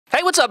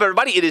Hey, what's up,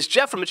 everybody? It is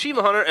Jeff from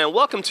Achievement Hunter, and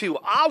welcome to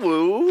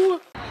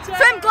AHWU.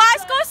 From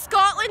Glasgow,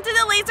 Scotland to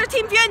the laser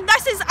team view, and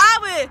this is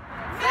AHWU.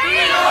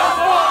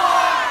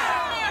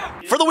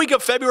 For the week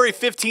of February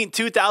 15th,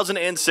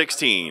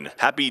 2016.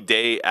 Happy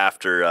day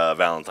after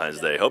Valentine's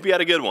Day. Hope you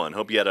had a good one.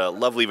 Hope you had a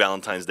lovely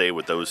Valentine's Day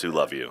with those who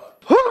love you.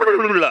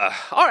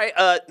 All right,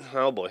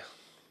 oh boy.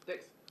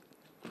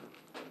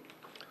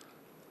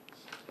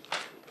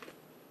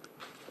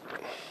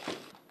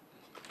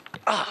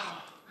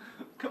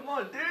 Come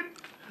on, dude.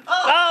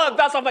 Oh, it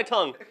bounced off my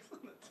tongue.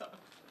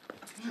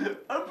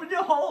 Open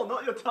your hole,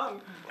 not your tongue.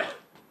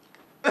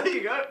 There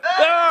you go.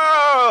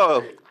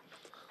 Oh!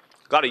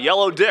 Got a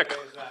yellow dick.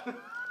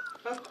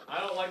 I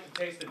don't like the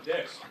taste of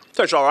dicks.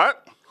 That's all right.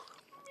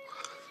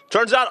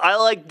 Turns out I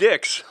like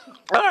dicks.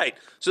 All right,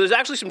 so there's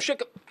actually some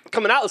shit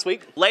coming out this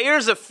week.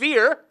 Layers of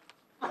Fear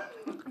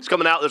is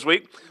coming out this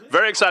week.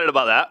 Very excited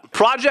about that.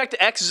 Project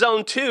X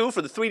Zone 2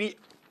 for the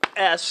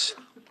 3DS.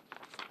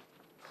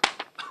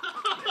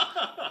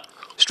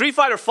 Street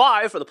Fighter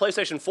V for the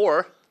PlayStation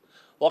 4.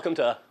 Welcome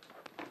to...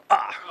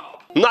 I'm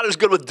not as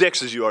good with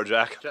dicks as you are,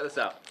 Jack. Check this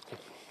out.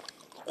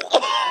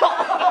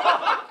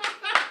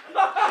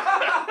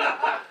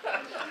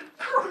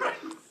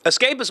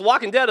 Escapist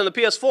Walking Dead on the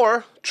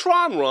PS4.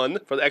 Tron Run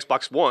for the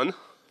Xbox One.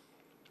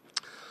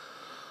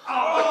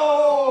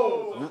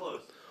 Oh!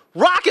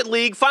 Rocket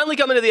League finally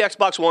coming to the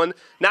Xbox One.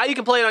 Now you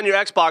can play it on your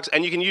Xbox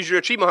and you can use your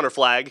Achievement Hunter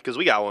flag, because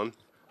we got one.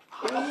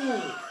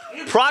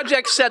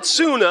 Project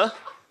Setsuna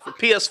for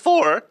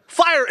PS4.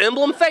 Fire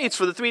Emblem Fates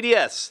for the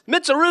 3DS.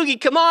 Mitsurugi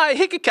Kamai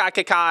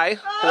Hikikakai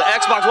for the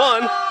Xbox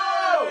One.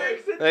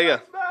 There you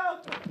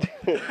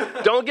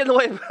go. Don't get in the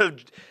way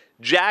of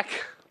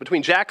Jack,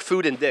 between Jack,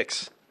 food, and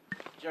dicks.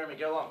 Jeremy,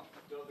 get along.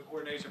 Build the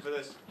coordination for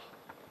this.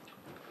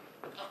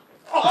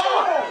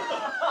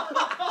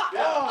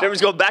 Jeremy's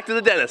going back to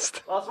the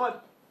dentist. Last one.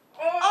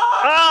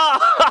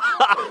 Ah!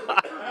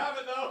 I have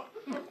it though.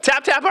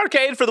 Tap Tap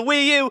Arcade for the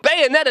Wii U,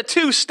 Bayonetta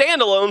 2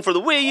 standalone for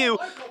the Wii U,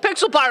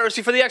 Pixel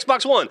Piracy for the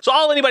Xbox One. So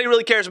all anybody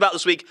really cares about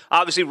this week,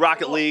 obviously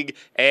Rocket League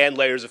and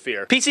Layers of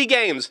Fear. PC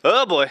games,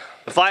 oh boy.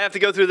 If I have to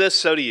go through this,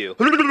 so do you.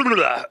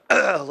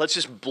 Let's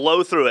just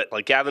blow through it,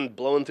 like Gavin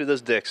blowing through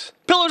those dicks.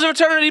 Pillars of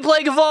Eternity,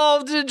 Plague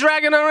Evolved,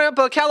 Dragon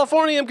Rampa,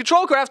 Californium,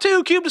 Control Craft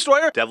 2, Cube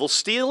Destroyer, Devil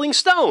Stealing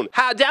Stone,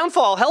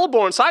 Downfall,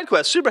 Hellborn, Side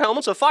Quest, Super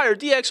Helmets of Fire,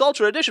 DX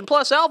Ultra Edition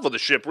Plus Alpha, The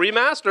Ship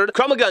Remastered,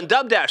 Chromagun,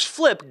 Dub Dash,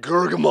 Flip,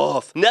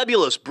 Gargamoth,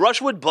 Nebulous,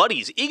 Brushwood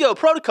Buddies, Ego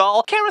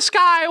Protocol, Kara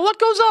Sky, What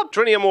Goes Up,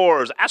 Trinium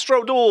Wars,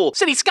 Astro Duel,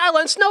 City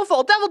Skyline,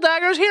 Snowfall, Devil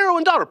Daggers, Hero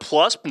and Daughter,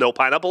 plus No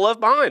Pineapple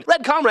Left Behind,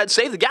 Red Comrade,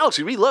 Save the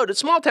Galaxy Reloaded,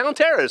 Small Town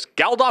Terrorist,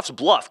 Galdolf's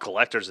Bluff,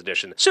 Collector's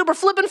Edition, Super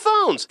Flippin'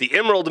 Phones, The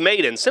Emerald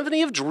Maiden,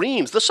 Symphony of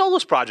Dreams, The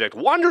Solus Project,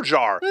 Wonder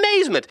Jar,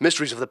 Amazement,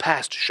 Mysteries of the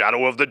Past,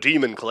 Shadow of the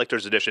Demon,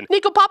 Collector's Edition,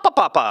 Nico Papa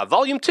Papa,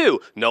 Volume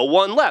 2, No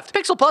One Left,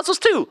 Pixel Puzzles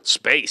 2,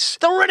 Space,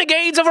 The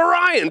Renegades of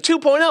Orion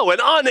 2.0,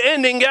 and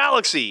Unending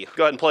Galaxy.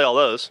 Go ahead and play all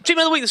those.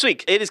 Achievement of the Week this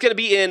week. It is going to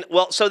be in,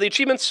 well, so the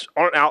achievements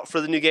aren't out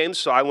for the new games,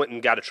 so I went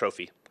and got a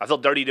trophy. I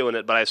felt dirty doing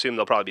it, but I assume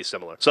they'll probably be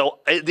similar. So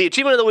the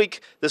achievement of the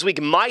week this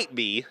week might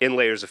be in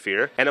Layers of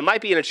Fear, and it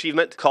might be an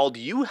achievement called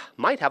You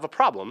Might Have a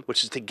Problem,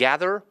 which is to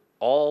gather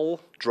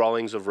all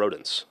drawings of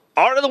rodents.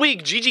 Art of the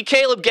Week, GG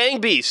Caleb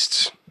Gang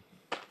Beasts.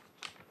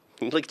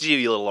 Look at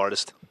you little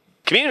artist.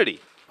 Community.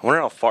 I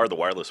wonder how far the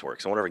wireless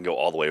works. I wonder if I can go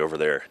all the way over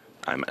there.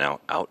 I'm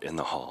out in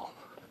the hall.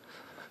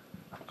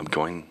 I'm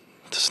going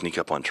to sneak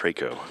up on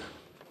Traco.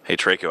 Hey,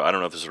 Traco, I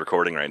don't know if this is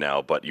recording right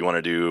now, but you want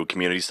to do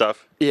community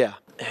stuff? Yeah.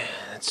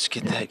 Let's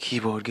get that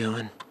keyboard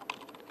going.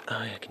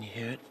 Oh yeah, can you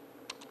hear it?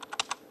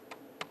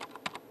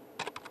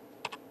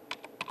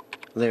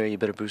 Larry, you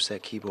better boost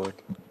that keyboard.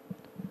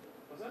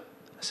 What's that?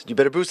 I said you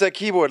better boost that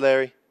keyboard,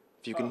 Larry.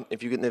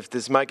 If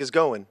this mic is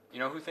going. You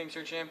know who thinks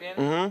you're champion?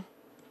 Mm-hmm.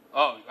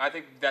 Oh, I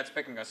think that's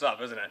picking us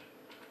up, isn't it?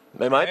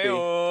 It might be.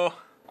 Hey-o.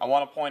 I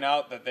want to point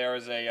out that there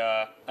is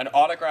an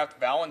autographed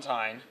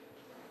Valentine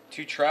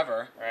to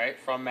Trevor, right,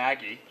 from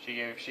Maggie.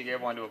 She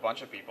gave one to a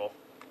bunch of people.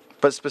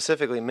 But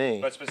specifically me.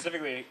 But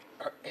specifically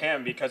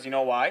him, because you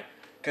know why?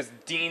 Because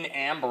Dean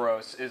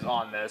Ambrose is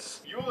on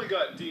this. You only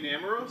got Dean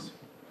Ambrose?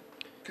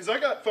 Because I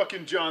got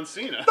fucking John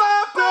Cena.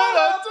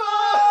 Alright.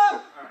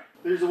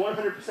 There's a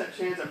 100%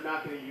 chance I'm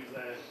not going to use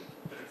that.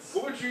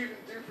 What would you even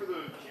do for the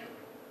cube?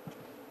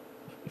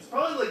 It's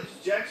probably like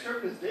just Jack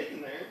stroking his dick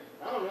in there.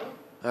 I don't know.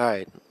 All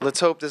right.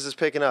 Let's hope this is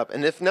picking up.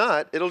 And if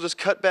not, it'll just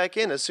cut back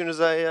in as soon as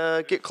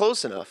I get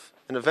close enough.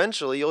 And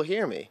eventually you'll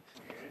hear me.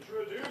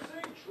 Introducing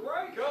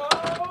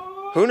Draco!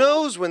 Who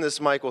knows when this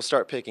mic will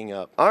start picking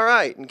up? All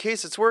right, in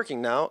case it's working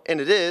now,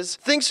 and it is,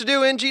 things to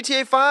do in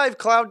GTA 5,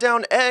 Cloud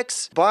Down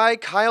X, by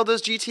Kyle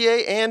Does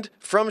GTA, and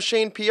from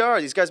Shane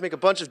PR. These guys make a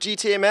bunch of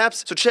GTA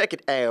maps, so check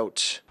it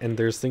out. And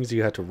there's things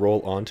you have to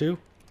roll onto?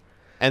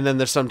 And then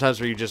there's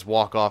sometimes where you just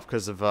walk off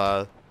because of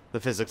the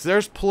physics.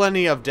 There's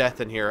plenty of death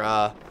in here,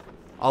 a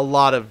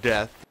lot of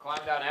death.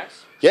 Climb down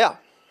X? Yeah.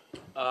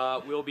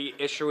 We'll be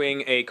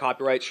issuing a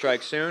copyright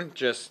strike soon.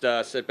 Just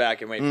sit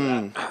back and wait for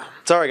that.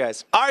 Sorry,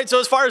 guys. All right, so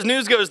as far as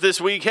news goes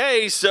this week,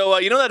 hey, so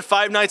you know that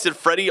Five Nights at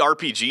Freddy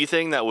RPG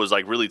thing that was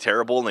like really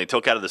terrible and they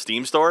took out of the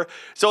Steam store?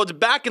 So it's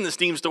back in the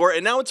Steam store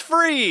and now it's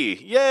free.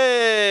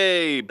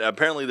 Yay!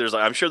 Apparently there's,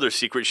 I'm sure there's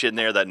secret shit in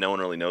there that no one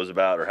really knows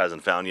about or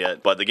hasn't found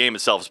yet, but the game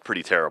itself is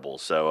pretty terrible.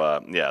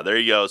 So yeah, there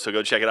you go. So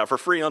go check it out for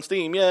free on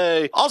Steam.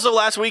 Yay! Also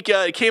last week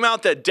it came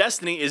out that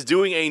Destiny is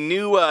doing a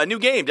new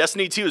game.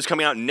 Destiny 2 is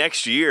coming out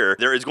next year.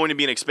 There is going to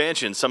be an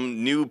expansion,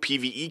 some new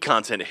PvE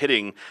content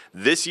hitting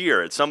this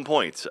year at some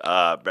point.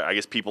 I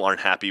guess people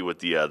aren't happy with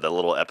the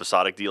little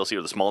episodic DLC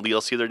or the small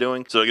DLC they're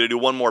doing, so they're gonna do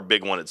one more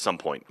big one at some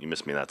point. You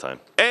missed me that time.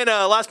 And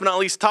last but not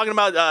least, talking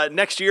about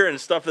next year and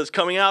stuff that's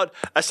coming out,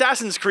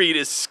 Assassin's Creed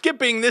is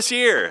skipping this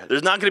year.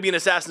 There's not gonna be an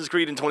Assassin's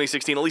Creed in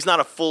 2016, at least not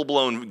a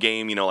full-blown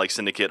game, you know, like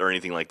Syndicate or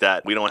anything like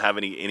that. We don't have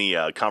any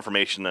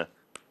confirmation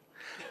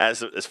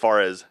as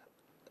far as.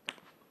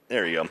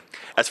 There you go.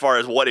 As far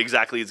as what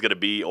exactly it's going to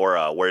be or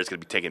where it's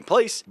going to be taking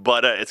place.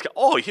 But it's...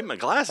 Oh, you hit my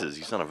glasses,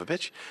 you son of a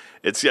bitch.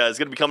 It's going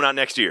to be coming out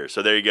next year.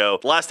 So there you go.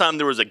 The last time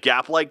there was a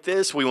gap like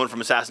this, we went from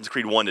Assassin's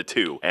Creed 1 to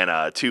 2.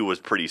 And 2 was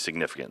pretty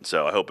significant.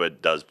 So I hope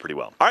it does pretty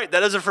well. All right,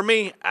 that does it for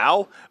me.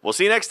 Ow. We'll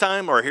see you next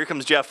time. Or here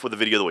comes Jeff with the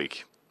video of the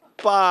week.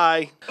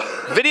 Bye.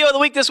 Video of the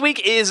week this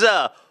week is,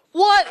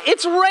 what?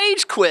 It's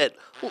Rage Quit.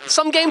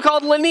 Some game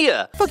called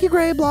Linnea. Fuck you,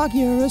 Gray Block,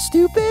 you're a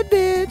stupid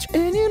bitch,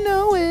 and you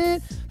know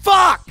it.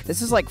 Fuck!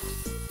 This is like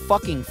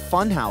fucking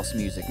Funhouse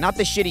music. Not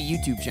the shitty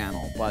YouTube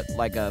channel, but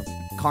like a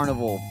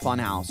carnival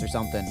funhouse or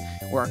something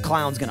where a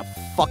clown's gonna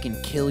fucking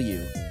kill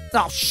you.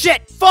 Oh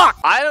shit! Fuck!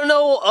 I don't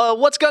know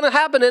what's gonna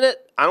happen in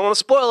it. I don't want to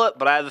spoil it,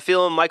 but I have a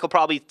feeling Michael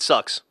probably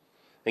sucks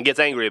and gets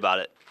angry about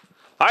it.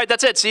 All right,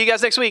 that's it. See you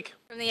guys next week.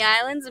 From the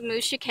islands of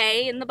Musha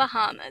Cay in the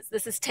Bahamas,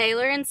 this is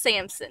Taylor and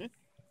Samson.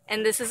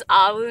 And this is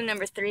AHWU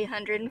number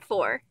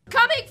 304.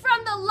 Coming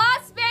from the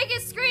Las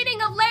Vegas screening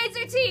of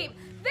Laser Team,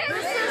 this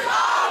is